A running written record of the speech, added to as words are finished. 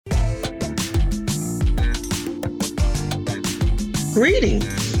Greetings.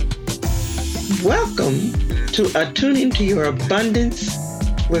 Welcome to Attuning to Your Abundance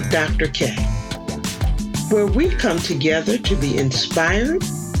with Dr. K, where we come together to be inspired,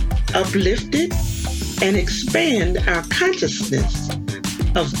 uplifted, and expand our consciousness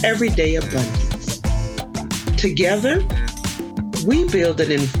of everyday abundance. Together, we build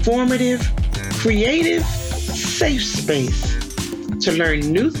an informative, creative, safe space to learn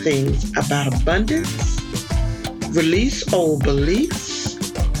new things about abundance, release old beliefs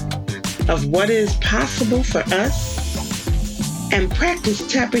of what is possible for us, and practice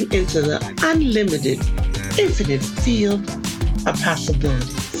tapping into the unlimited, infinite field of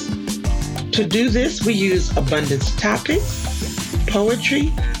possibilities. To do this, we use abundance topics, poetry,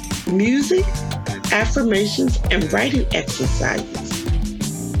 music, affirmations, and writing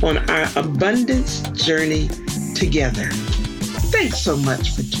exercises on our abundance journey together. Thanks so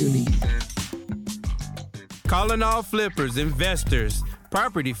much for tuning in. Calling all flippers, investors,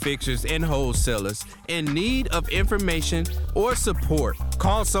 property fixers, and wholesalers in need of information or support.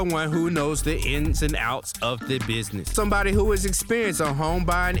 Call someone who knows the ins and outs of the business. Somebody who is experienced on home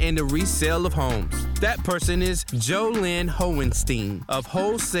buying and the resale of homes. That person is Jolynn Hohenstein of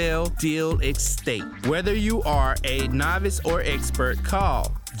Wholesale Deal Estate. Whether you are a novice or expert,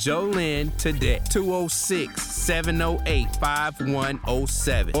 call Jolynn today,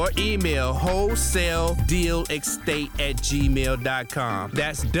 206-708-5107, or email wholesaledealestate@gmail.com.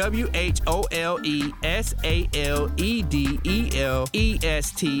 That's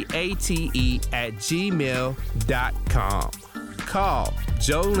WHOLESALEDELESTATE@gmail.com. Call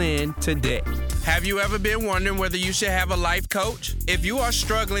Jolynn today. Have you ever been wondering whether you should have a life coach? If you are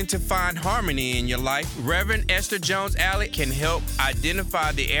struggling to find harmony in your life, Reverend Esther Jones-Alley can help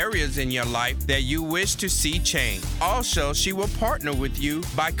identify the areas in your life that you wish to see change. Also, she will partner with you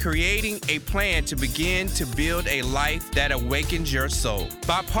by creating a plan to begin to build a life that awakens your soul.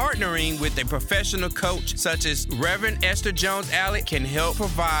 By partnering with a professional coach such as Reverend Esther Jones-Alley can help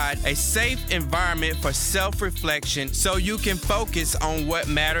provide a safe environment for self-reflection so you can focus on what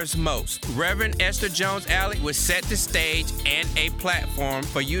matters most. Reverend Esther Jones-Alley will set the stage and a platform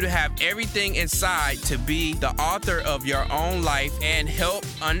for you to have everything inside to be the author of your own life and help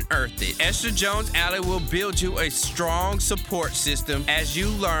unearth it. Esther Jones-Alley will build you a strong support system as you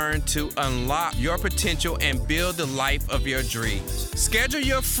learn to unlock your potential and build the life of your dreams. Schedule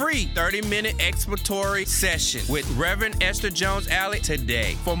your free 30-minute exploratory session with Reverend Esther Jones-Alley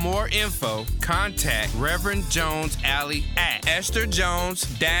today. For more info, contact Reverend Jones-Alley at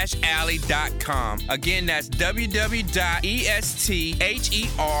estherjones-alley.com. Again, that's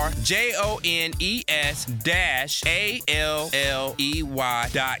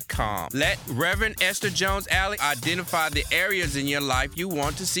www.estherjones-alley.com. Let Reverend Esther Jones-Alley identify the areas in your life you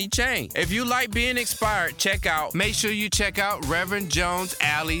want to see change. If you like being inspired, make sure you check out Reverend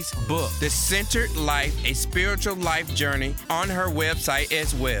Jones-Alley's book, The Centered Life, A Spiritual Life Journey, on her website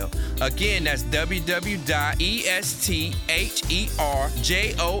as well. Again, that's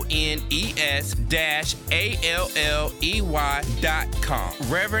www.estherjones-alley.com.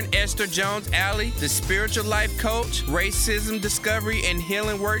 Reverend Esther Jones-Alley, the spiritual life coach, racism discovery and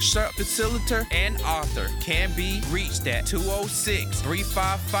healing workshop facilitator, and author, can be reached at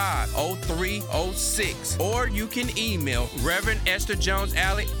 206-355-0306, or you can email Reverend Esther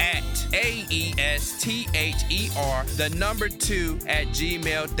Jones-Alley at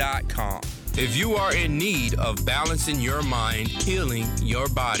AESTHER2@gmail.com. If you are in need of balancing your mind, healing your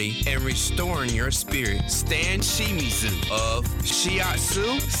body, and restoring your spirit, Stan Shimizu of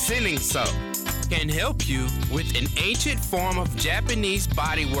Shiatsu Senninso can help you with an ancient form of Japanese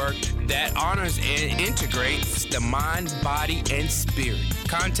bodywork that honors and integrates the mind, body, and spirit.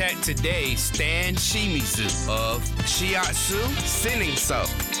 Contact today Stan Shimizu of Shiatsu Senninso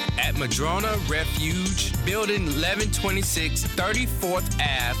at Madrona Refuge, Building 1126, 34th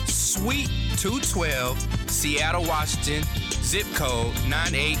Ave, Suite 212, Seattle, Washington, zip code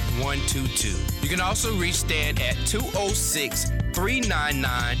 98122. You can also reach Stan at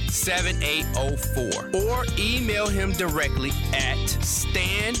 206-399-7804, or email him directly at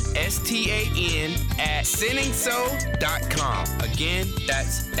stan, STAN, at senninso.com. Again,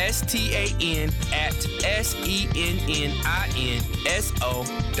 that's STAN at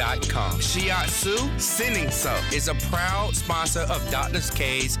SENNINSO.com. Shiatsu Senninso is a proud sponsor of Dr.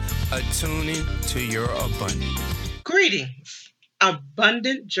 K's Attuning to Your Abundance. Greetings,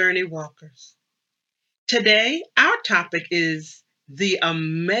 Abundant Journey Walkers. Today, our topic is the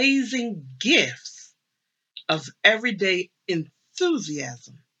amazing gifts of everyday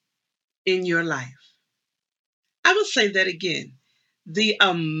enthusiasm in your life. I will say that again. The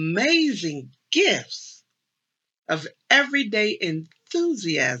amazing gifts of everyday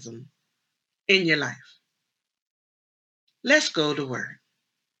enthusiasm in your life. Let's go to work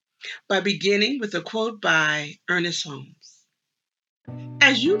by beginning with a quote by Ernest Holmes.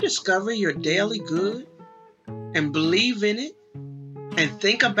 As you discover your daily good and believe in it and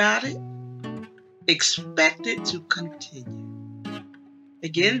think about it, expect it to continue.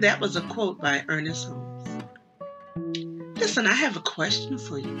 Again, that was a quote by Ernest Holmes. Listen, I have a question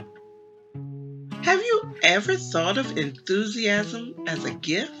for you. Have you ever thought of enthusiasm as a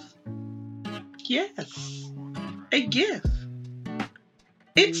gift? Yes, a gift.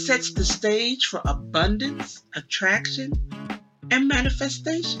 It sets the stage for abundance, attraction, and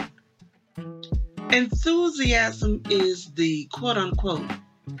manifestation. Enthusiasm is the quote-unquote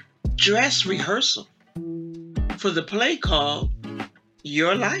dress rehearsal for the play called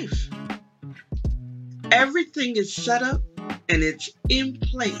Your Life. Everything is set up and it's in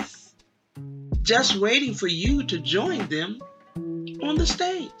place, just waiting for you to join them on the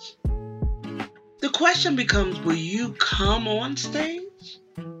stage. The question becomes, will you come on stage,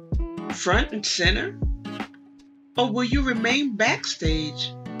 front and center, or will you remain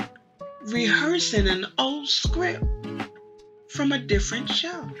backstage, rehearsing an old script from a different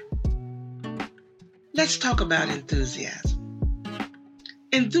show? Let's talk about enthusiasm.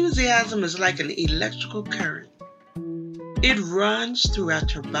 Enthusiasm is like an electrical current. It runs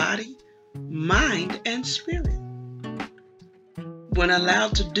throughout your body, mind, and spirit. When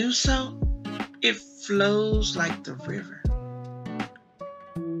allowed to do so, it flows like the river.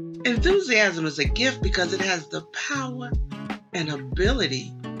 Enthusiasm is a gift because it has the power and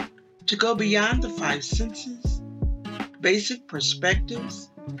ability to go beyond the five senses, basic perspectives,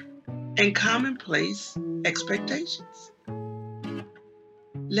 and commonplace expectations.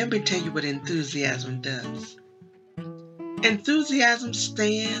 Let me tell you what enthusiasm does. Enthusiasm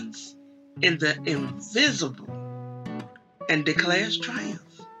stands in the invisible and declares triumph.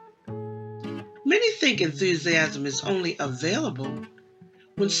 Many think enthusiasm is only available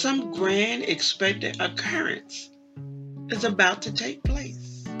when some grand expected occurrence is about to take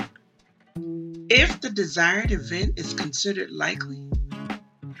place. If the desired event is considered likely,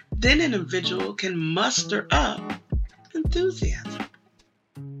 then an individual can muster up enthusiasm.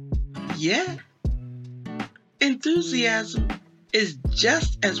 Yet, enthusiasm is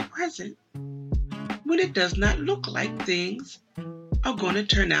just as present when it does not look like things are going to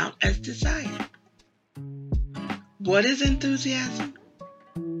turn out as desired. What is enthusiasm?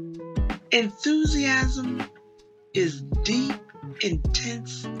 Enthusiasm is deep,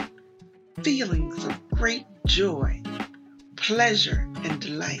 intense feelings of great joy, pleasure, and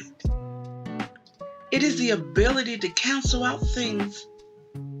delight. It is the ability to cancel out things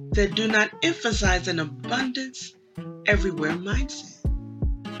that do not emphasize an abundance everywhere mindset.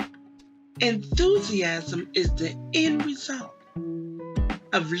 Enthusiasm is the end result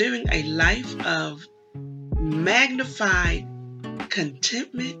of living a life of magnified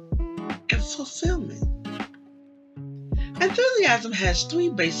contentment and fulfillment. Enthusiasm has three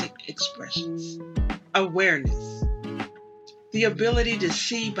basic expressions. Awareness, the ability to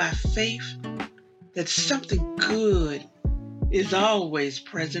see by faith that something good is always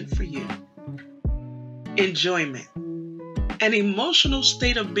present for you. Enjoyment, an emotional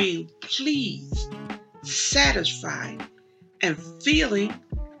state of being pleased, satisfied, and feeling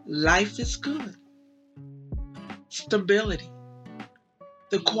life is good. Stability,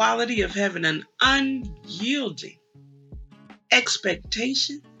 the quality of having an unyielding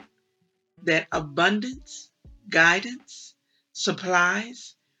expectation that abundance, guidance,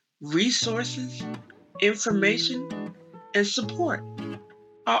 supplies, resources, information, and support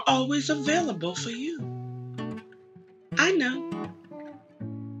are always available for you. I know.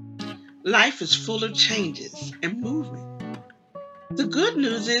 Life is full of changes and movement. The good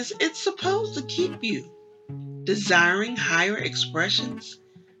news is it's supposed to keep you desiring higher expressions,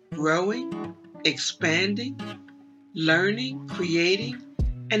 growing, expanding, learning, creating,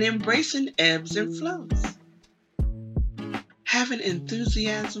 and embracing ebbs and flows. Having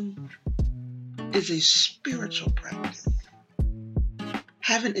enthusiasm is a spiritual practice.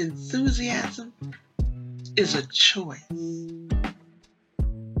 Having enthusiasm is a choice.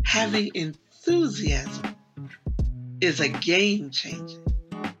 Having enthusiasm is a game changer.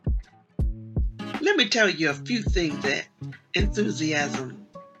 Let me tell you a few things that enthusiasm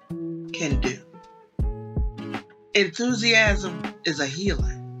can do. Enthusiasm is a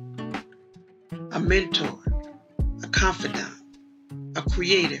healer, a mentor, a confidant, a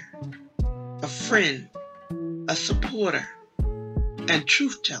creator, a friend, a supporter, and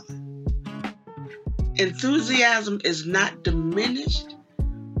truth teller. Enthusiasm is not diminished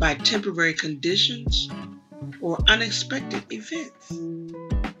by temporary conditions or unexpected events.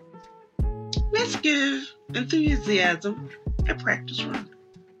 Let's give enthusiasm a practice run.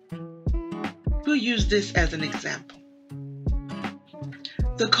 We'll use this as an example.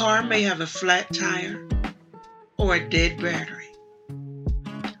 The car may have a flat tire or a dead battery.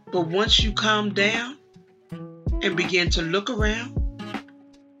 But once you calm down and begin to look around,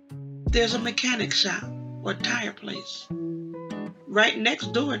 there's a mechanic shop or tire place right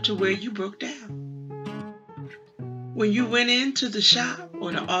next door to where you broke down. When you went into the shop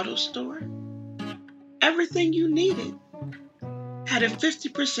or the auto store, everything you needed had a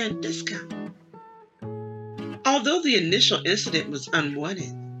 50% discount. Although the initial incident was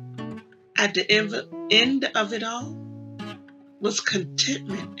unwanted, at the end of it all was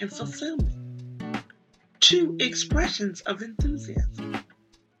contentment and fulfillment. Two expressions of enthusiasm.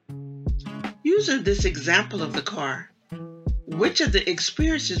 Using this example of the car, which of the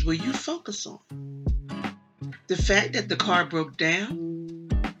experiences will you focus on? The fact that the car broke down,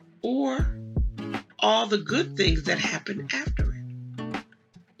 or all the good things that happened after it?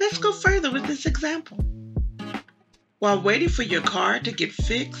 Let's go further with this example. While waiting for your car to get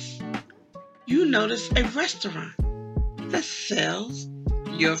fixed, you notice a restaurant that sells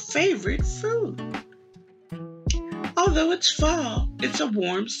your favorite food. Although it's fall, it's a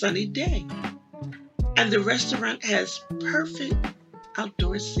warm, sunny day, and the restaurant has perfect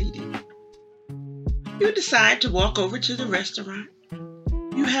outdoor seating. You decide to walk over to the restaurant.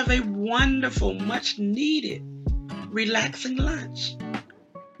 You have a wonderful, much-needed, relaxing lunch,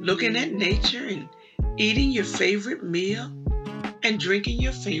 looking at nature and eating your favorite meal and drinking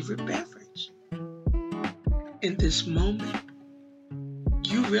your favorite beverage. In this moment,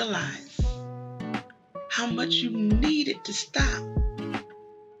 you realize how much you needed to stop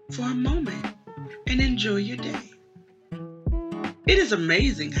for a moment and enjoy your day. It is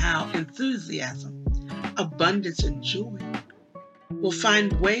amazing how enthusiasm, abundance, and joy will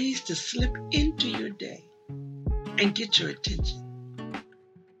find ways to slip into your day and get your attention.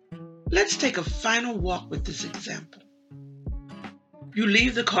 Let's take a final walk with this example. You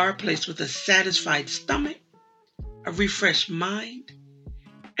leave the car place with a satisfied stomach, a refreshed mind,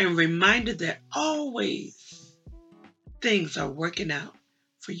 and reminded that always things are working out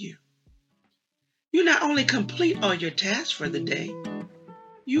for you. You not only complete all your tasks for the day,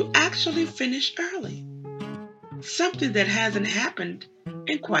 you actually finish early, something that hasn't happened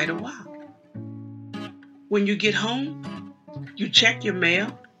in quite a while. When you get home, you check your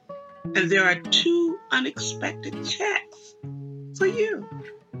mail, and there are 2 unexpected checks for you.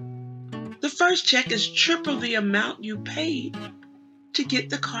 The first check is triple the amount you paid to get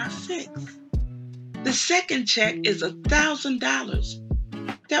the car fixed. The second check is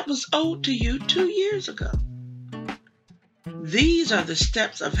 $1,000 that was owed to you 2 years ago. These are the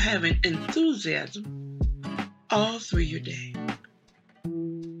steps of having enthusiasm all through your day.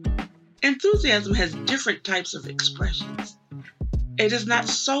 Enthusiasm has different types of expressions. It is not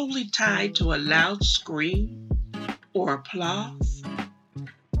solely tied to a loud scream or applause.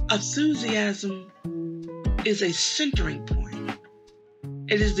 Enthusiasm is a centering point.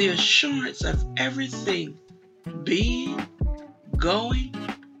 It is the assurance of everything being, going,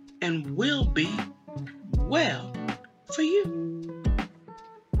 and will be well for you.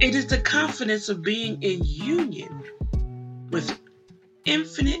 It is the confidence of being in union with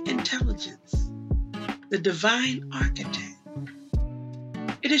infinite intelligence, the divine architect.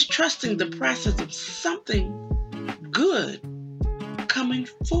 It is trusting the process of something good coming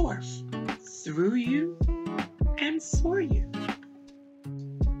forth through you and for you.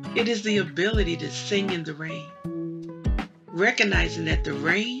 It is the ability to sing in the rain, recognizing that the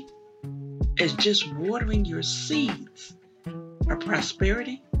rain is just watering your seeds of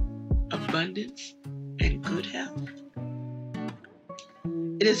prosperity, abundance, and good health.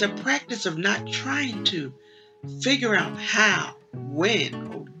 It is a practice of not trying to figure out how, when,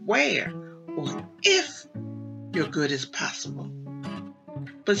 or where, or if your good is possible,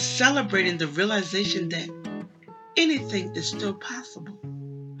 but celebrating the realization that anything is still possible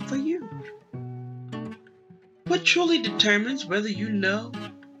for you. What truly determines whether you know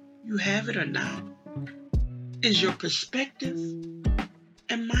you have it or not is your perspective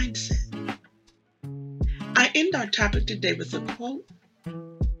and mindset. I end our topic today with a quote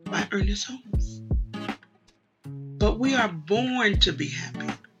by Ernest Holmes. But we are born to be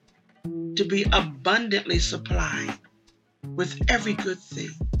happy, to be abundantly supplied with every good thing,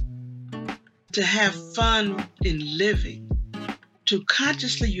 to have fun in living, to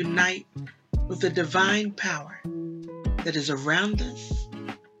consciously unite with the divine power that is around us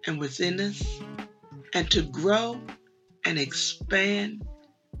and within us, and to grow and expand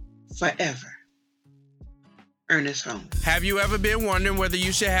forever. Ernest Holmes. Have you ever been wondering whether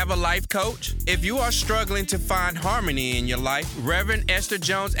you should have a life coach? If you are struggling to find harmony in your life, Reverend Esther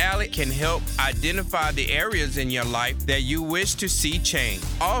Jones Allett can help identify the areas in your life that you wish to see change.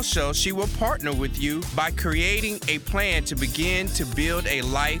 Also, she will partner with you by creating a plan to begin to build a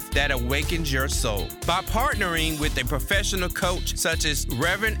life that awakens your soul. By partnering with a professional coach such as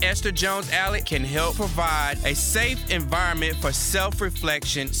Reverend Esther Jones Allett can help provide a safe environment for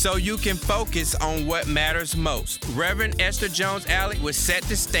self-reflection so you can focus on what matters most. Reverend Esther Jones Allett will set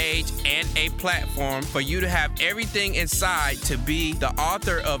the stage and a platform for you to have everything inside to be the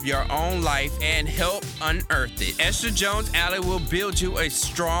author of your own life and help unearth it. Esther Jones Allett will build you a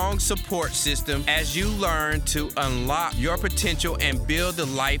strong support system as you learn to unlock your potential and build the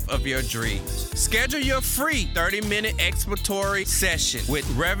life of your dreams. Schedule your free 30-minute exploratory session with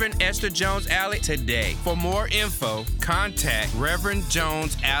Reverend Esther Jones Allett today. For more info, contact Reverend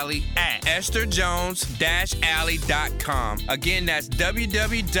Jones Allett at estherjones-alley.com. Again, that's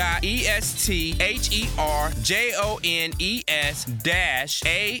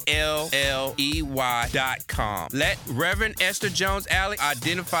www.estherjones-alley.com. Let Reverend Esther Jones Allett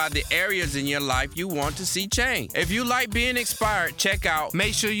identify the areas in your life you want to see change. If you like being inspired,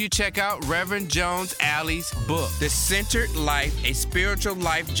 make sure you check out Reverend Jones Allet's book, The Centered Life, A Spiritual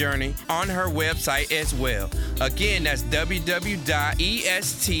Life Journey, on her website as well. Again, that's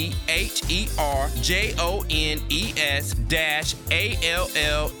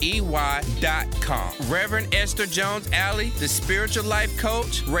www.estherjones-alley.com. Reverend Esther Jones Allett, the spiritual life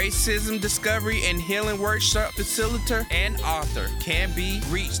coach, racism discovery and healing workshop facilitator, and author, can be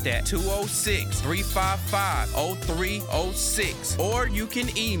reached at 206-355-0306, or you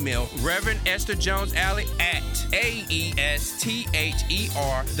can email Reverend Esther Jones Allett at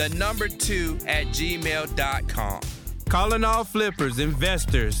aesther2@gmail.com. Calling all flippers,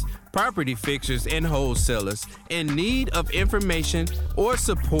 investors, property fixers, and wholesalers in need of information or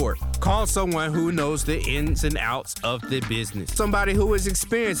support. Call someone who knows the ins and outs of the business. Somebody who is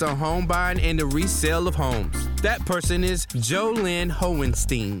experienced on home buying and the resale of homes. That person is Jolynn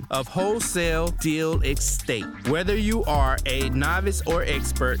Hohenstein of Wholesale Deal Estate. Whether you are a novice or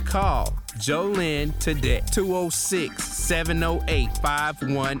expert, call Jolynn today,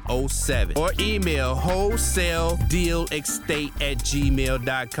 206-708-5107, or email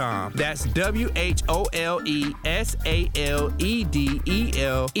wholesaledealestate@gmail.com. That's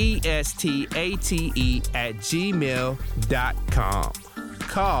wholesaledealestate@gmail.com.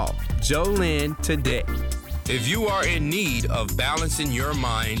 Call Jolynn today. If you are in need of balancing your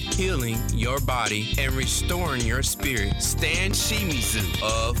mind, healing your body, and restoring your spirit, Stan Shimizu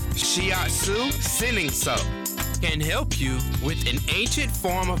of Shiatsu Senninso can help you with an ancient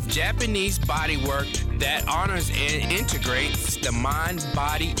form of Japanese bodywork that honors and integrates the mind,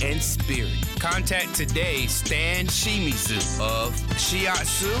 body, and spirit. Contact today Stan Shimizu of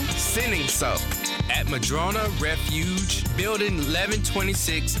Shiatsu Senninso at Madrona Refuge, Building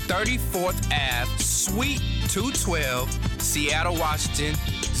 1126, 34th Ave, Suite 212, Seattle, Washington,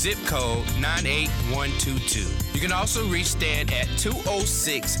 zip code 98122. You can also reach Stan at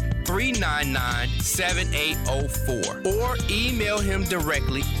 206-399-7804, or email him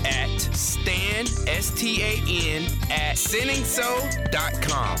directly at stan, S-T-A-N, at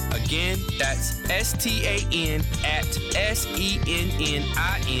senninso.com. Again, that's S-T-A-N at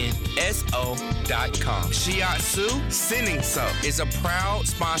SENNINSO.com. Shiatsu Senninso is a proud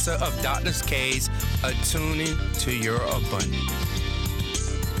sponsor of Dr. K's Attuning to Your Abundance.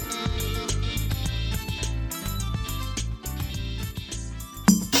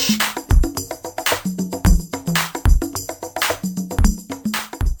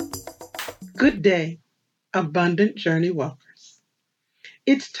 Good day, Abundant Journey Walkers.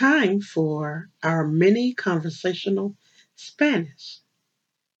 It's time for our mini conversational Spanish.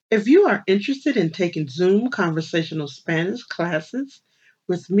 If you are interested in taking Zoom conversational Spanish classes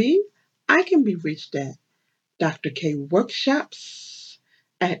with me, I can be reached at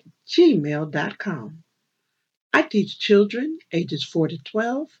drkworkshops@gmail.com. I teach children ages 4 to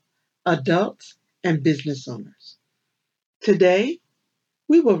 12, adults, and business owners. Today,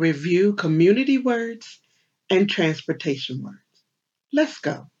 we will review community words and transportation words. Let's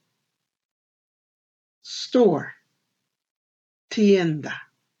go. Store, tienda.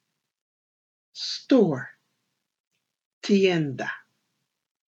 Store, tienda.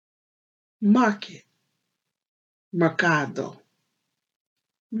 Market, mercado.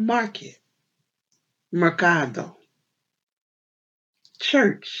 Market, mercado.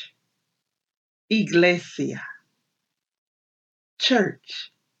 Church, iglesia.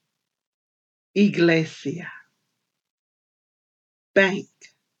 Church, iglesia. Bank,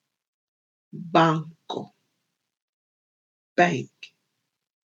 banco. bank,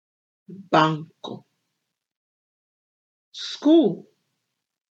 banco. School,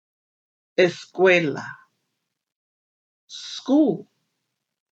 escuela. School,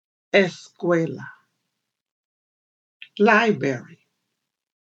 escuela. Library,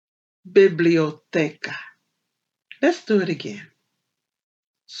 biblioteca. Let's do it again.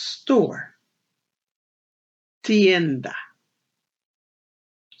 Store, tienda.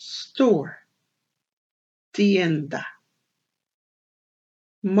 Store, tienda.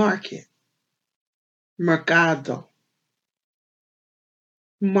 Market, mercado.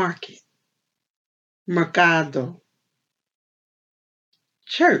 Market, mercado.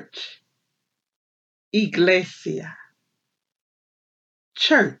 Church, iglesia.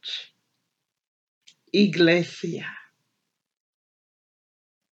 Church, iglesia.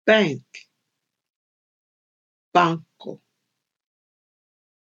 Bank, banco.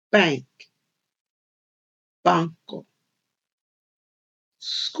 Bank, banco.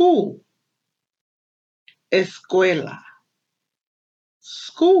 School, escuela.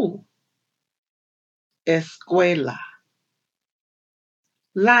 School, escuela.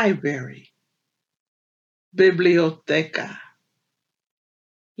 Library, biblioteca.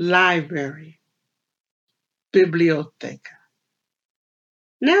 Library, biblioteca.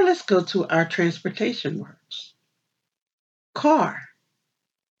 Now let's go to our transportation words. Car,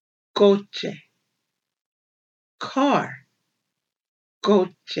 coche. Car,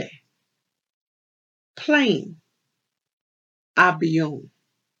 coche. Plane, avión.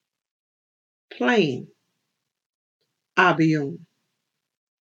 Plane, avión.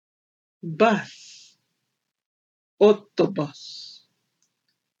 Bus, autobus.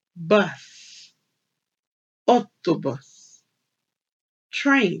 Bus, autobus.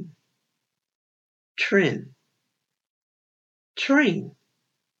 Train, tren. Train,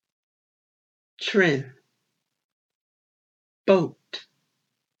 tren. Boat,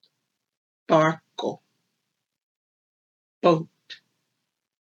 barco. Boat,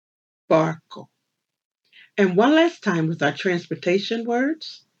 barco. And one last time with our transportation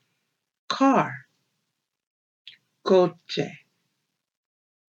words. Car, coche.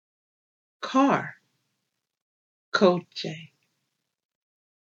 Car, coche.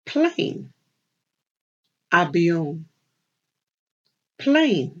 Plane, avión.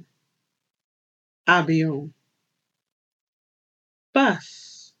 Plane, avión.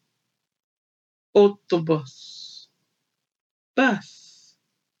 Bus, autobus. Bus,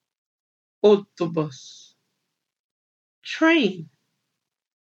 autobus. Train,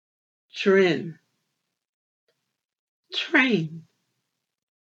 tren. Train,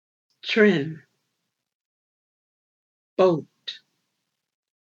 tren. Boat,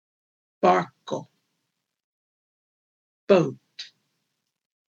 barco. Boat,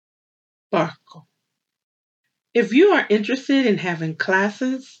 barco. If you are interested in having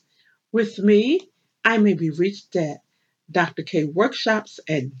classes with me, I may be reached at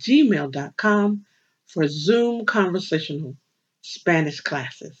drkworkshops@gmail.com for Zoom conversational Spanish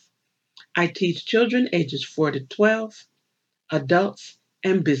classes. I teach children ages 4 to 12, adults,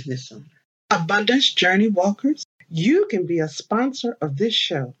 and business owners. Abundance Journey Walkers, you can be a sponsor of this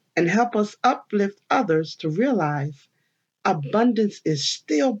show and help us uplift others to realize abundance is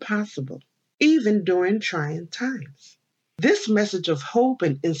still possible, even during trying times. This message of hope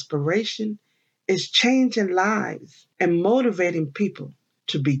and inspiration is changing lives and motivating people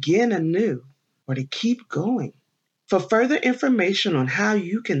to begin anew or to keep going. For further information on how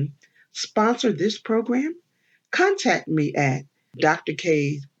you can sponsor this program, contact me at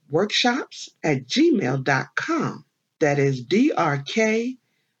drkworkshops@gmail.com. That is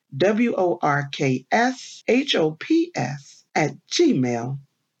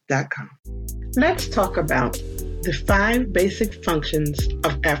drkworkshops@gmail.com. Let's talk about the 5 basic functions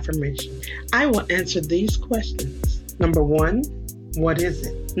of affirmation. I will answer these questions. Number 1, what is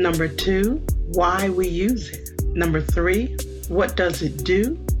it? Number 2, why we use it. Number 3, what does it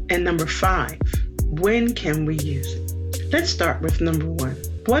do? And number 5, when can we use it? Let's start with number 1.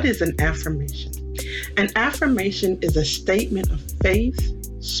 What is an affirmation? An affirmation is a statement of faith,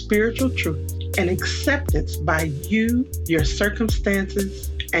 spiritual truth, and acceptance by you, your circumstances,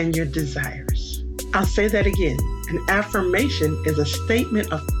 and your desires. I'll say that again. An affirmation is a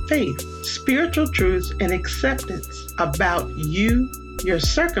statement of faith, spiritual truths, and acceptance about you, your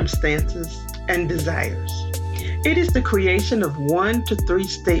circumstances, and desires. It is the creation of 1 to 3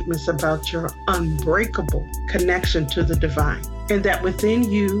 statements about your unbreakable connection to the divine, and that within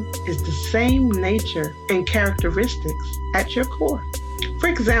you is the same nature and characteristics at your core. For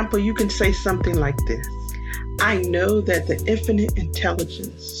example, you can say something like this: I know that the infinite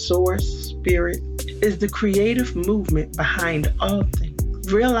intelligence, source, spirit, is the creative movement behind all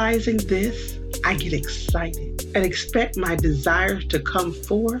things. Realizing this, I get excited and expect my desires to come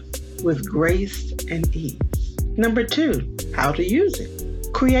forth with grace and ease. Number 2, how to use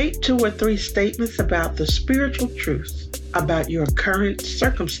it. Create 2 or 3 statements about the spiritual truths about your current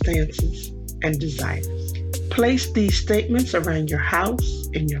circumstances and desires. Place these statements around your house,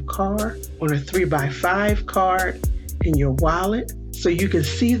 in your car, on a 3x5 card, in your wallet, so you can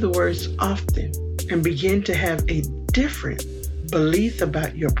see the words often and begin to have a different belief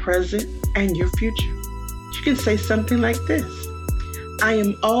about your present and your future. You can say something like this: I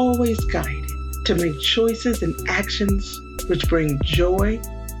am always guided to make choices and actions which bring joy,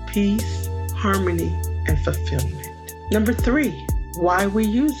 peace, harmony, and fulfillment. Number 3, why we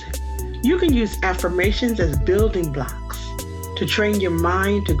use it. You can use affirmations as building blocks to train your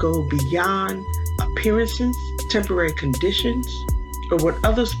mind to go beyond appearances, temporary conditions, or what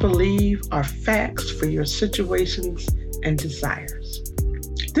others believe are facts for your situations and desires.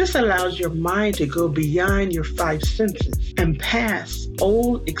 This allows your mind to go beyond your 5 senses and past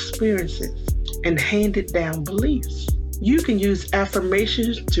old experiences and handed down beliefs. You can use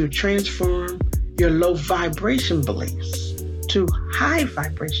affirmations to transform your low vibration beliefs to high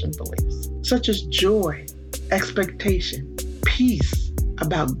vibration beliefs, such as joy, expectation, peace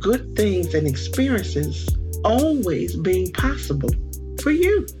about good things and experiences always being possible for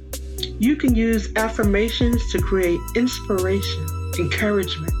you. You can use affirmations to create inspiration,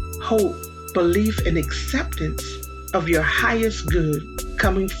 encouragement, hope, belief, and acceptance of your highest good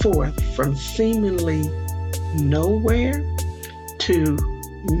coming forth from seemingly nowhere to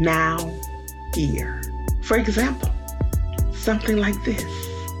now here. For example, something like this: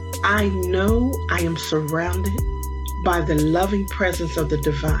 I know I am surrounded by the loving presence of the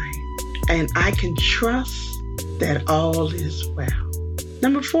divine, and I can trust that all is well.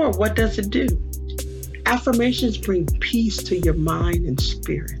 Number 4, what does it do? Affirmations bring peace to your mind and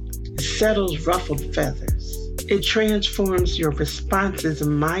spirit. It settles ruffled feathers. It transforms your responses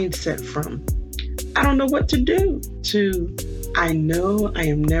and mindset from I don't know what to do to I know I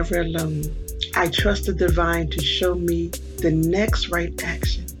am never alone. I trust the divine to show me the next right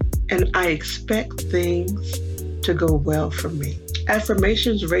action, and I expect things to go well for me.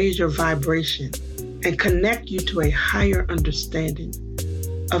 Affirmations raise your vibration and connect you to a higher understanding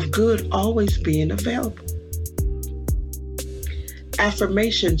of good always being available.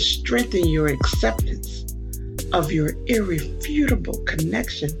 Affirmations strengthen your acceptance of your irrefutable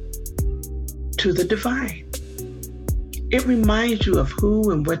connection to the divine. It reminds you of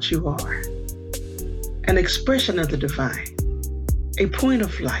who and what you are, an expression of the divine, a point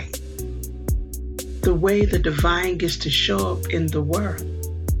of light, the way the divine gets to show up in the world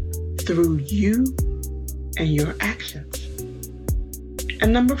through you and your actions.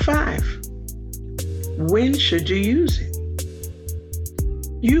 And number 5, when should you use it?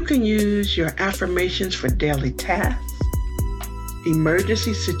 You can use your affirmations for daily tasks,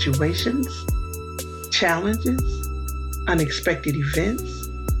 emergency situations, challenges, unexpected events,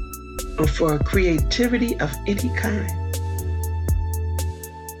 or for creativity of any kind.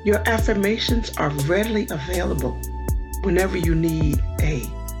 Your affirmations are readily available whenever you need a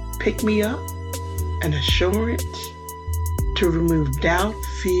pick-me-up, an assurance, to remove doubt,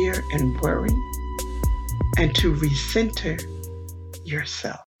 fear, and worry, and to recenter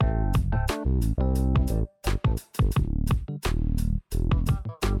yourself.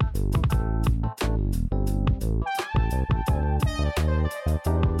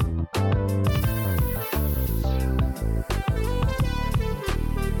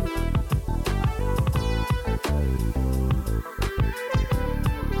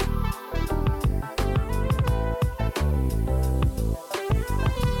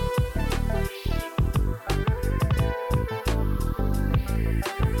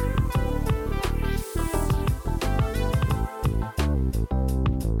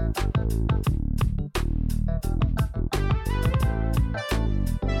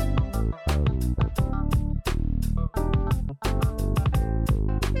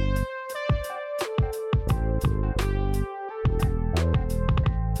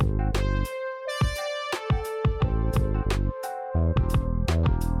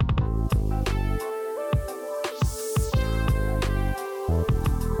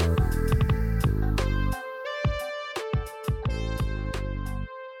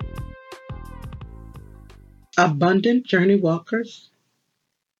 Abundant Journey Walkers.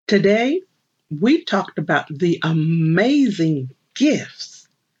 Today, we talked about the amazing gifts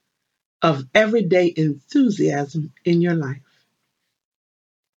of everyday enthusiasm in your life.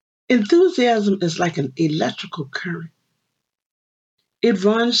 Enthusiasm is like an electrical current. It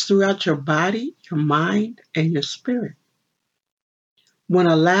runs throughout your body, your mind, and your spirit. When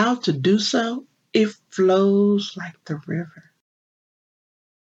allowed to do so, it flows like the river.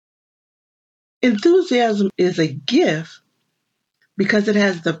 Enthusiasm is a gift because it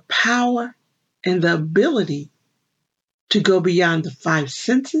has the power and the ability to go beyond the five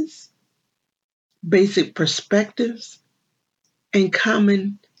senses, basic perspectives, and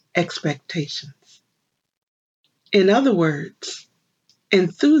common expectations. In other words,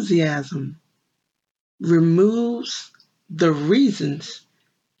 enthusiasm removes the reasons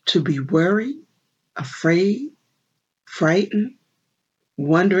to be worried, afraid, frightened,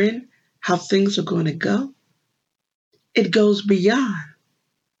 wondering how things are going to go. It goes beyond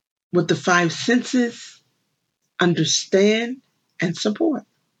what the five senses understand and support.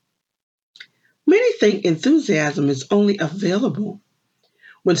 Many think enthusiasm is only available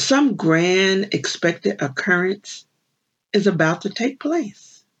when some grand expected occurrence is about to take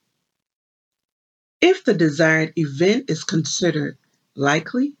place. If the desired event is considered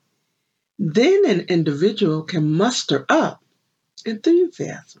likely, then an individual can muster up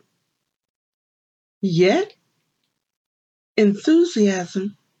enthusiasm. Yet,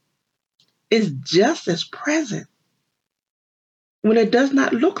 enthusiasm is just as present when it does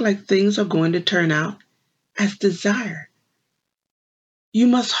not look like things are going to turn out as desired. You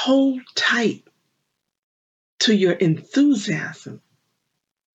must hold tight to your enthusiasm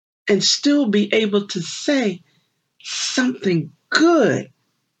and still be able to say something good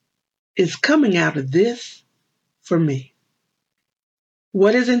is coming out of this for me.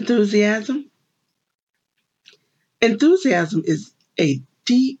 What is enthusiasm? Enthusiasm is a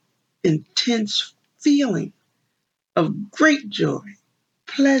deep, intense feeling of great joy,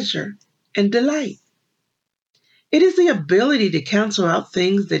 pleasure, and delight. It is the ability to cancel out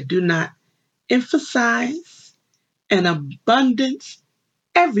things that do not emphasize an abundance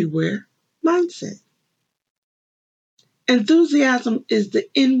everywhere mindset. Enthusiasm is the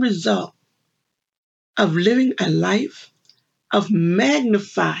end result of living a life of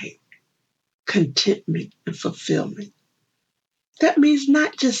magnified contentment and fulfillment. That means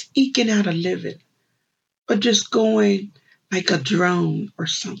not just eking out a living or just going like a drone or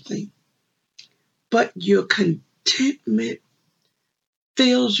something, but your contentment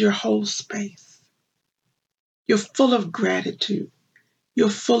fills your whole space. You're full of gratitude. You're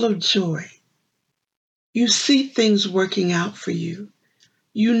full of joy. You see things working out for you.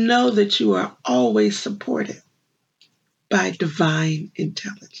 You know that you are always supported by divine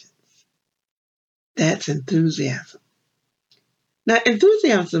intelligence. That's enthusiasm. Now,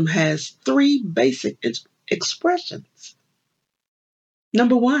 enthusiasm has three basic expressions.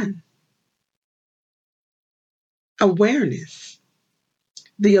 Number one, awareness,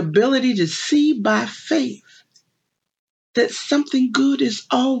 the ability to see by faith that something good is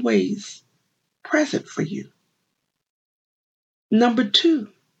always present for you. Number two,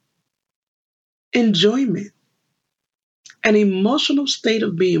 enjoyment, an emotional state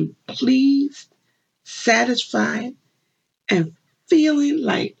of being pleased, satisfied, and feeling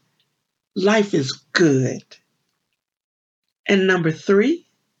like life is good. And number three,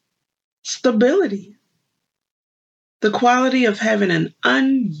 stability, the quality of having an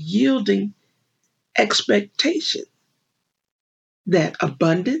unyielding expectation that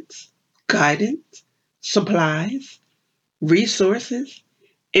abundance, guidance, supplies, resources,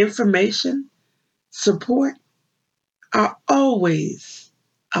 information, support are always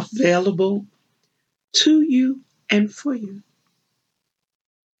available to you and for you.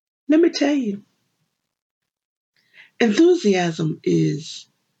 Let me tell you, enthusiasm is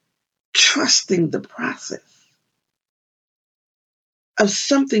trusting the process of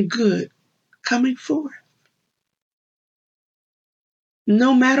something good coming forth,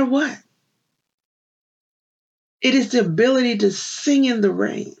 no matter what. It is the ability to sing in the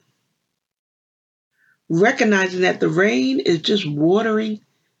rain, recognizing that the rain is just watering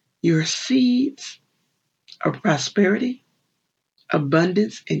your seeds of prosperity,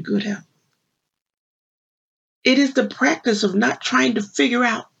 abundance, and good health. It is the practice of not trying to figure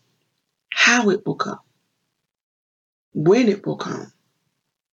out how it will come, when it will come,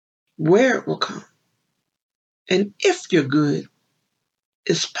 where it will come, and if your good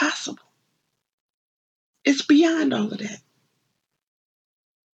is possible. It's beyond all of that.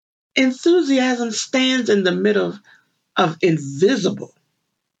 Enthusiasm stands in the middle of invisible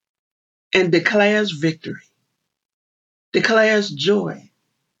and declares victory, declares joy,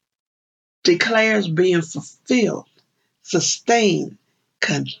 declares being fulfilled, sustained,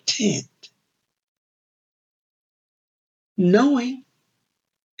 content, knowing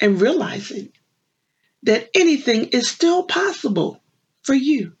and realizing that anything is still possible for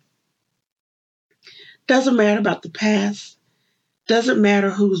you. Doesn't matter about the past, doesn't matter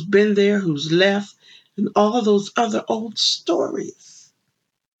who's been there, who's left, and all those other old stories.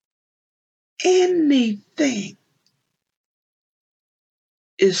 Anything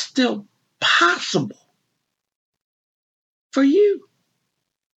is still possible for you.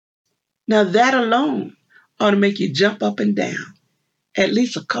 Now that alone ought to make you jump up and down at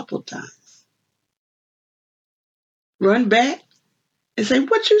least a couple times. Run back and say,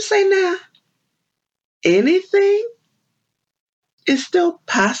 what you say now? Anything is still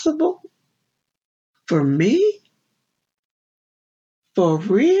possible for me? For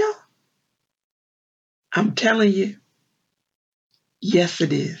real? I'm telling you, yes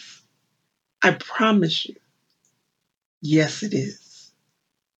it is. I promise you, yes it is.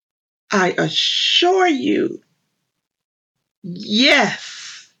 I assure you,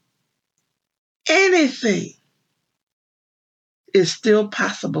 yes, anything is still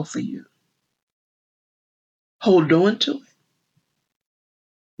possible for you. Hold on to it.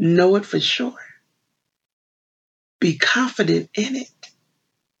 Know it for sure. Be confident in it.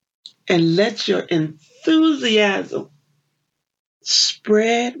 And let your enthusiasm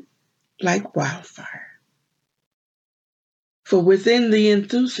spread like wildfire. For within the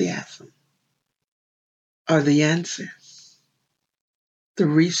enthusiasm are the answers, the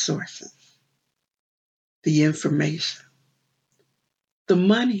resources, the information, the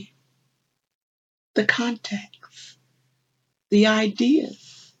money, the contacts, the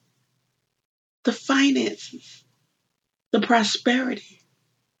ideas, the finances, the prosperity,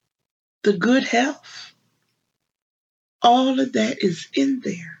 the good health. All of that is in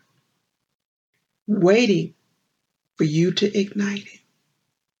there, waiting for you to ignite it.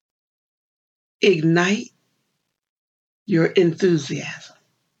 Ignite your enthusiasm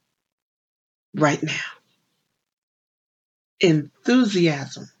right now.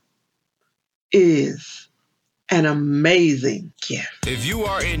 Enthusiasm is an amazing gift. If you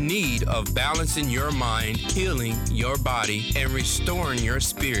are in need of balancing your mind, healing your body, and restoring your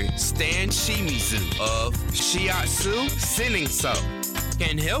spirit, Stan Shimizu of Shiatsu Senninso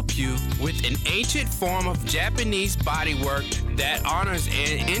can help you with an ancient form of Japanese bodywork that honors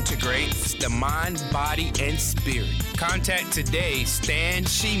and integrates the mind, body, and spirit. Contact today Stan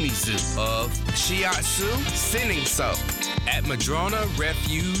Shimizu of Shiatsu Senninso at Madrona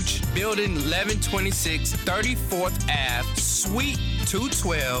Refuge, Building 1126, 34th Ave, Suite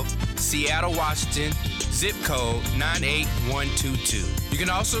 212, Seattle, Washington, zip code 98122. You can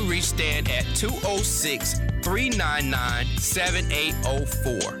also reach Stan at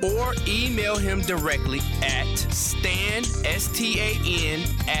 206-399-7804 or email him directly at stan, S-T-A-N,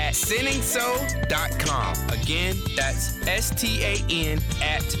 at senninso.com. Again, that's S-T-A-N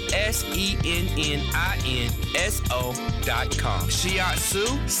at SENNINSO.com. Shiatsu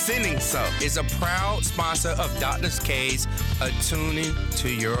Senninso is a proud sponsor of Dr. K's Attuning to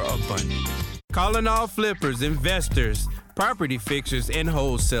Your Abundance. Calling all flippers, investors, property fixers, and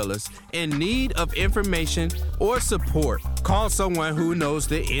wholesalers in need of information or support. Call someone who knows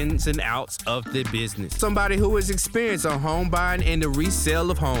the ins and outs of the business. Somebody who is experienced on home buying and the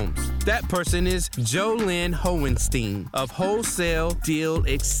resale of homes. That person is Jolynn Hohenstein of Wholesale Deal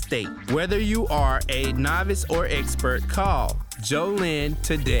Estate. Whether you are a novice or expert, call Jolynn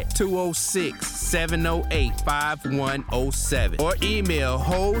today, 206-708-5107, or email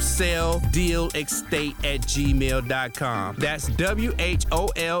wholesaledealestate@gmail.com. That's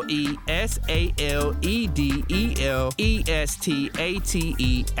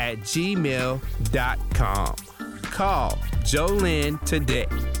WHOLESALEDELESTATE@gmail.com. Call Jolynn today.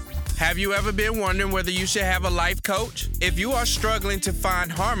 Have you ever been wondering whether you should have a life coach? If you are struggling to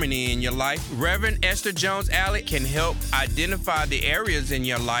find harmony in your life, Reverend Esther Jones-Allett can help identify the areas in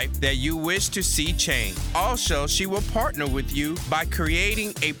your life that you wish to see change. Also, she will partner with you by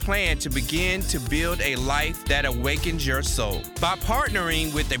creating a plan to begin to build a life that awakens your soul. By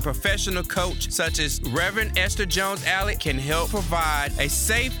partnering with a professional coach such as Reverend Esther Jones-Allett can help provide a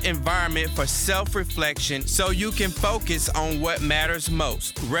safe environment for self-reflection so you can focus on what matters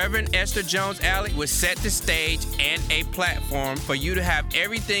most. Reverend Esther Jones-Allett will set the stage and a platform for you to have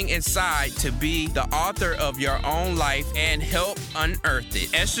everything inside to be the author of your own life and help unearth it.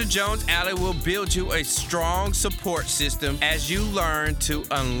 Esther Jones-Allett will build you a strong support system as you learn to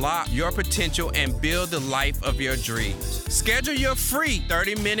unlock your potential and build the life of your dreams. Schedule your free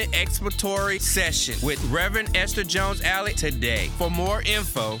 30-minute exploratory session with Reverend Esther Jones-Allett today. For more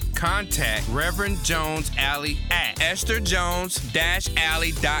info, contact Reverend Jones-Allett at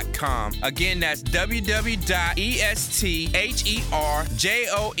estherjones-allett.com. www.estherjonesalley.com. Again, that's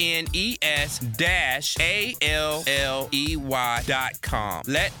www.estherjones-alley.com.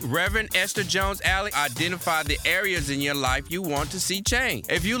 Let Reverend Esther Jones Alley identify the areas in your life you want to see change.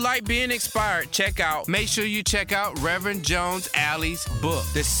 If you like being inspired, make sure you check out Reverend Jones Alley's book,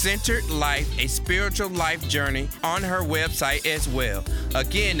 The Centered Life, A Spiritual Life Journey, on her website as well.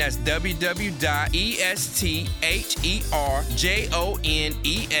 Again, that's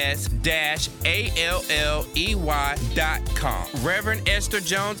www.estherjones-alley.com. Reverend Esther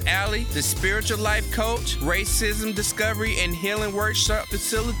Jones Alley, the spiritual life coach, racism discovery and healing workshop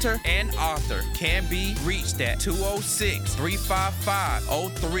facilitator, and author, can be reached at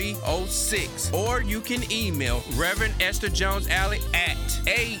 206-355-0306, or you can email Reverend Esther Jones Alley at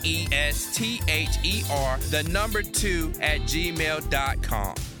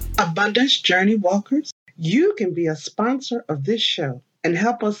AESTHER2@gmail.com. Abundance Journey Walkers, you can be a sponsor of this show and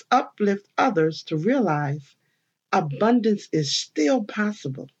help us uplift others to realize abundance is still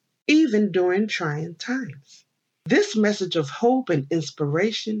possible, even during trying times. This message of hope and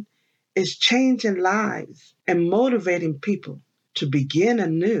inspiration is changing lives and motivating people to begin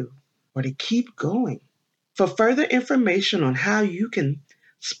anew or to keep going. For further information on how you can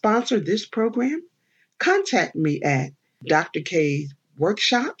sponsor this program, contact me at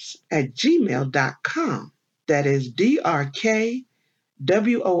drkworkshops@gmail.com. That is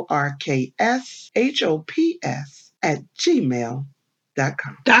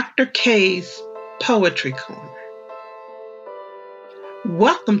drkworkshops@gmail.com. Dr. K's Poetry Corner.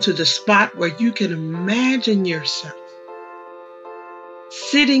 Welcome to the spot where you can imagine yourself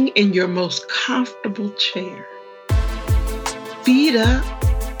sitting in your most comfortable chair, feet up,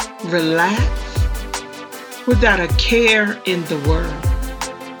 relaxed, without a care in the world,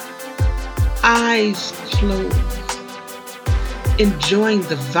 eyes closed, enjoying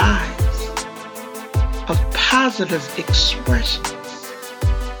the vibes of positive expressions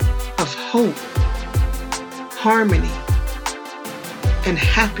of hope, harmony, and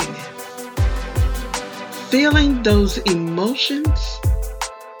happiness. Feeling those emotions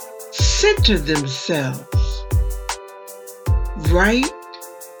center themselves right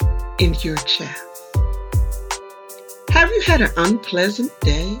in your chest. Have you had an unpleasant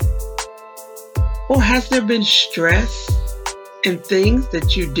day? Or has there been stress and things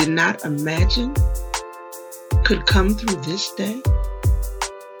that you did not imagine could come through this day?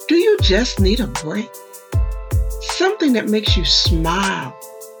 Do you just need a break? Something that makes you smile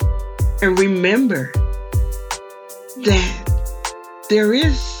and remember that there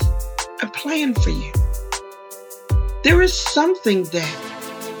is a plan for you. There is something that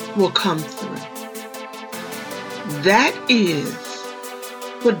will come through. That is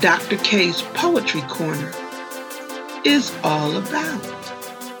what Dr. K's Poetry Corner is all about.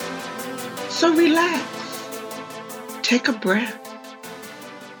 So relax, take a breath,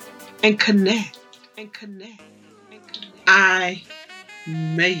 and connect. I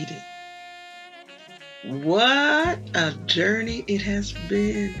made it. What a journey it has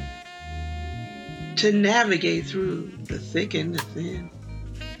been to navigate through the thick and the thin.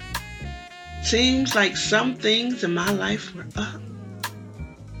 Seems like some things in my life were up,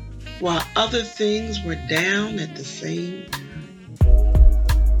 while other things were down at the same time.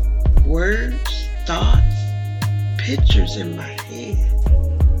 Words, thoughts, pictures in my head,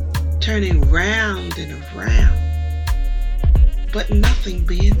 turning round and around, but nothing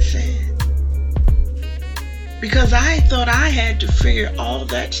being said. Because I thought I had to figure all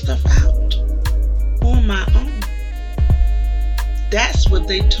that stuff out on my own. That's what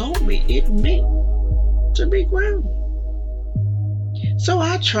they told me it meant to be grounded. So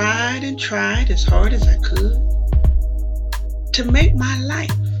I tried and tried as hard as I could to make my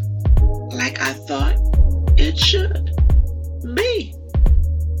life like I thought it should be.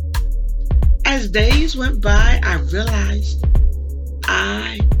 As days went by, I realized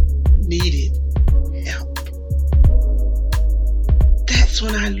I needed help. That's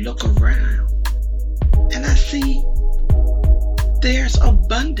when I look around and I see there's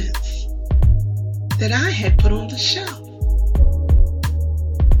abundance that I had put on the shelf.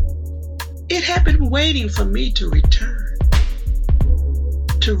 It had been waiting for me to return,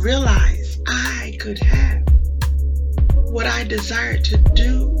 to realize I could have what I desired to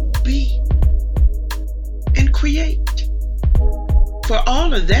do, be, and create. For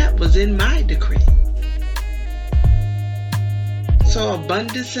all of that was in my decree. So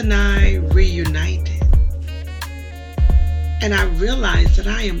abundance and I reunited. And I realized that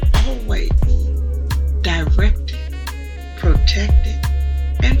I am always directed, protected,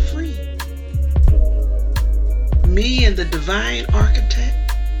 and free. Me and the divine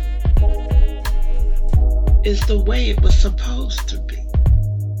architect is the way it was supposed to be,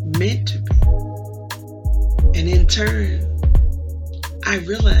 meant to be. And in turn, I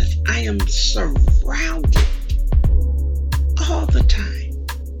realize I am surrounded all the time,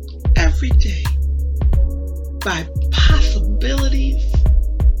 every day, by possibilities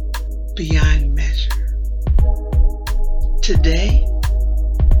beyond measure. Today,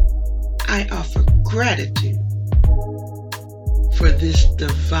 I offer gratitude for this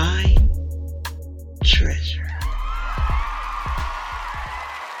divine treasure.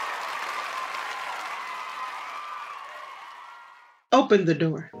 Open the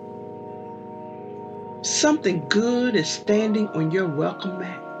door. Something good is standing on your welcome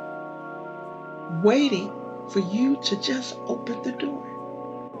mat, waiting for you to just open the door.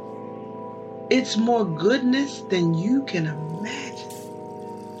 It's more goodness than you can imagine.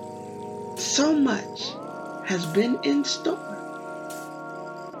 So much has been in store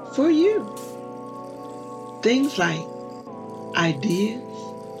for you. Things like ideas,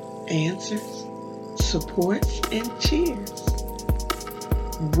 answers, supports, and cheers,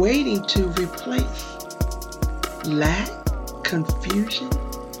 waiting to replace lack, confusion,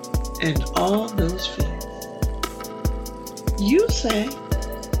 and all those fears. You say,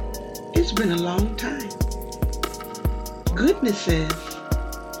 it's been a long time. Goodness says,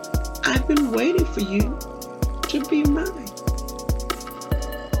 I've been waiting for you to be mine.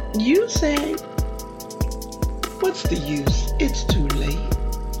 You say, what's the use? It's too late.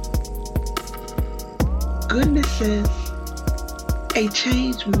 Goodness says, a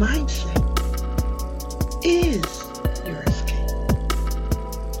changed mindset is your escape.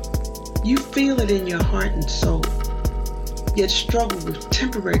 You feel it in your heart and soul, yet struggle with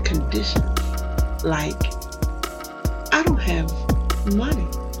temporary conditions like, I don't have money,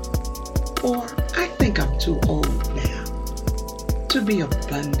 or I think I'm too old now to be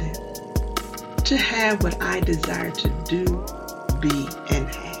abundant, to have what I desire to do, be, and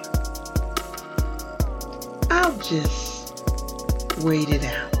have. I'll just wait it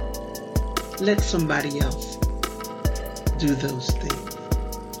out. Let somebody else do those things.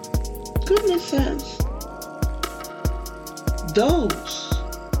 Goodness says, those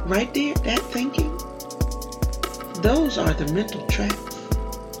right there, that thinking, those are the mental traps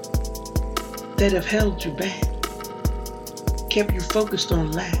that have held you back, kept you focused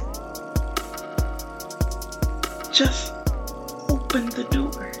on lack. Just open the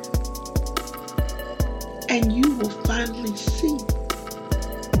door and you will finally see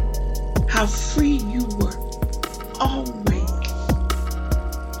how free you were always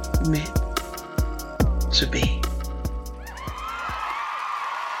meant to be.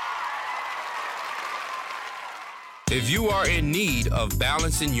 If you are in need of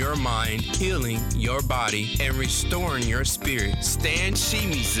balancing your mind, healing your body, and restoring your spirit, Stan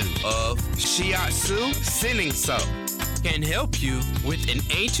Shimizu of Shiatsu Senninso can help you with an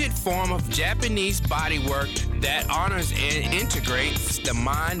ancient form of Japanese bodywork that honors and integrates the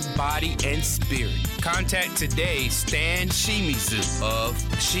mind, body, and spirit. Contact today Stan Shimizu of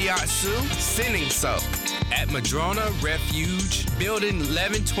Shiatsu Senninso at Madrona Refuge, Building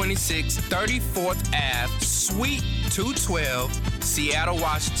 1126, 34th Ave, Suite 212, Seattle,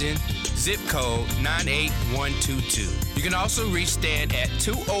 Washington, zip code 98122. You can also reach Stan at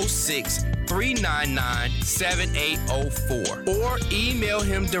 206-399-7804 or email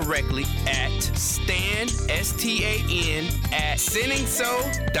him directly at stan, S-T-A-N, at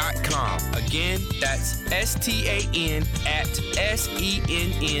senninso.com. Again, that's S-T-A-N at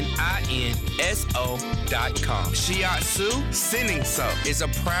SENNINSO.com. Shiatsu Senninso is a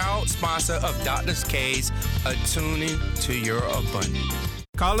proud sponsor of Dr. K's Attuning to Your Abundance.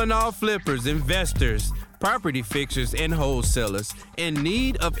 Calling all flippers, investors, property fixers, and wholesalers in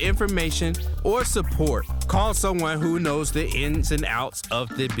need of information or support. Call someone who knows the ins and outs of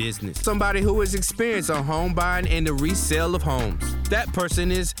the business. Somebody who is experienced on home buying and the resale of homes. That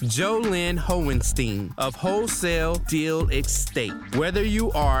person is Jolynn Hohenstein of Wholesale Deal Estate. Whether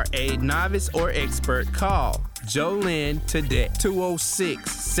you are a novice or expert, call Jolynn today,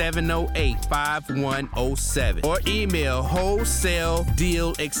 206-708-5107, or email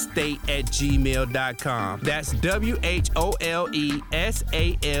wholesaledealestate@gmail.com. That's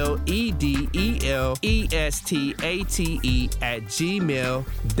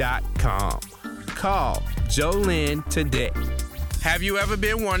WHOLESALEDELESTATE@gmail.com. Call Jolynn today. Have you ever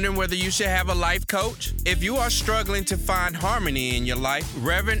been wondering whether you should have a life coach? If you are struggling to find harmony in your life,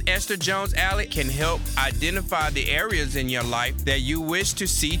 Reverend Esther Jones Alley can help identify the areas in your life that you wish to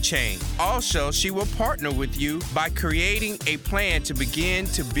see change. Also, she will partner with you by creating a plan to begin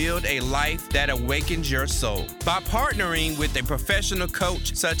to build a life that awakens your soul. By partnering with a professional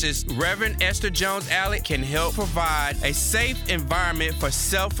coach such as Reverend Esther Jones Alley can help provide a safe environment for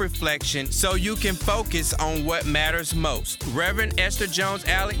self-reflection so you can focus on what matters most. Reverend Esther Jones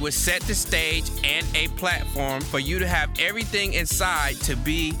Alley will set the stage and a platform for you to have everything inside to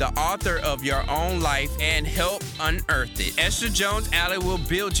be the author of your own life and help unearth it. Esther Jones Alley will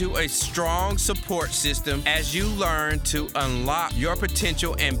build you a strong support system as you learn to unlock your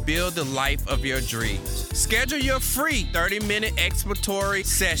potential and build the life of your dreams. Schedule your free 30-minute exploratory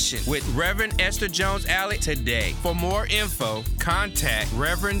session with Reverend Esther Jones Alley today. For more info, contact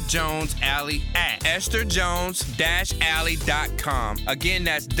Reverend Jones Alley at estherjones-alley.com. Again,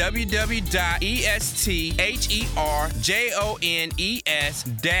 that's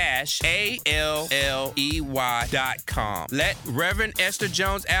www.estherjones-alley.com. Let Reverend Esther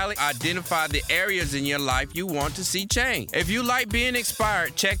Jones Alley identify the areas in your life you want to see change. If you like being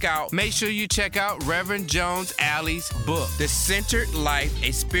inspired, make sure you check out Reverend Jones Alley's book, The Centered Life,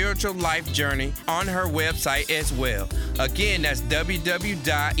 A Spiritual Life Journey, on her website as well. Again, that's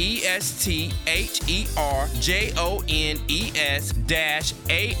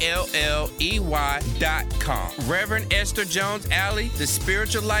www.estherjones-alley.com. Reverend Esther Jones Alley, the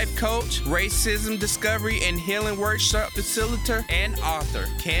Spiritual Life Coach, Racism Discovery and Healing Workshop Facilitator, and author,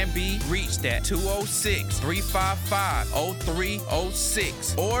 can be reached at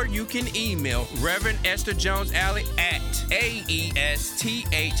 206-355-0306, or you can email Reverend Esther Jones Alley at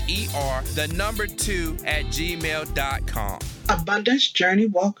aesther2@gmail.com. Abundance Journey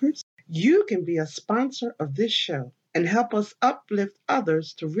Walkers, you can be a sponsor of this show and help us uplift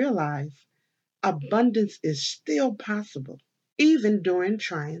others to realize abundance is still possible, even during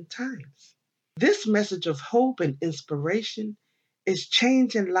trying times. This message of hope and inspiration is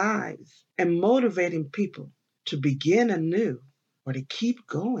changing lives and motivating people to begin anew or to keep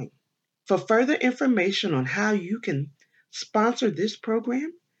going. For further information on how you can sponsor this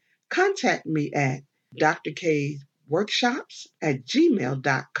program, contact me at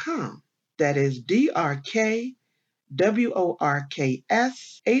drkworkshops@gmail.com. That is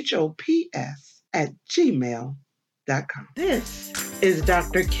drkworkshops@gmail.com. This is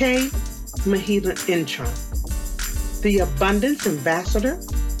Dr. K. Mahila Intron, the Abundance Ambassador,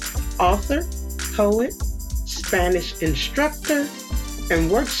 author, poet, Spanish instructor, and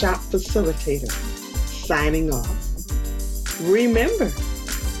workshop facilitator, signing off. Remember,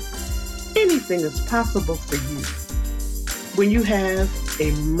 anything is possible for you when you have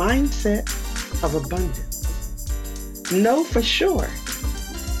a mindset of abundance. Know for sure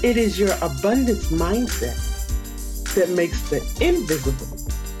it is your abundance mindset that makes the invisible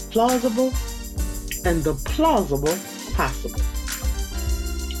plausible and the plausible possible.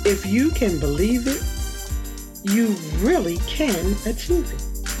 If you can believe it, you really can achieve it.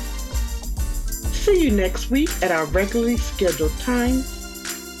 See you next week at our regularly scheduled times,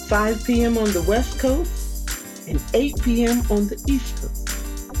 5 p.m. on the West Coast and 8 p.m. on the East Coast.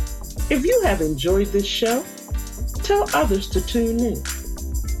 If you have enjoyed this show, tell others to tune in.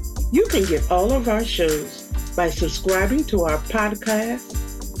 You can get all of our shows by subscribing to our podcast,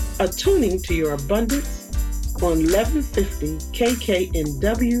 Attuning to Your Abundance, on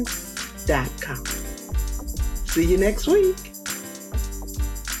 1150kknw.com. See you next week.